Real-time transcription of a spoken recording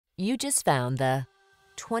You just found the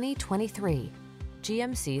 2023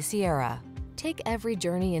 GMC Sierra. Take every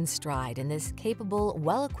journey in stride in this capable,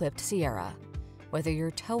 well-equipped Sierra. Whether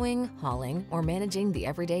you're towing, hauling, or managing the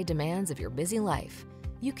everyday demands of your busy life,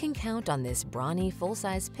 you can count on this brawny,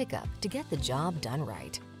 full-size pickup to get the job done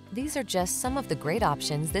right. These are just some of the great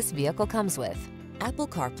options this vehicle comes with: Apple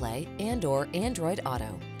CarPlay and/or Android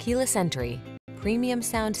Auto, keyless entry, premium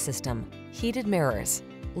sound system, heated mirrors,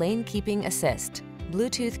 lane keeping assist,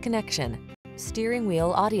 Bluetooth connection, steering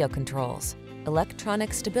wheel audio controls,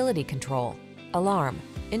 electronic stability control, alarm,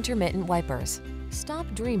 intermittent wipers. Stop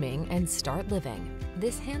dreaming and start living.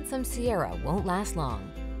 This handsome Sierra won't last long.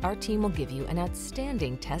 Our team will give you an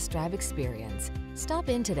outstanding test drive experience. Stop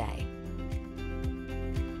in today.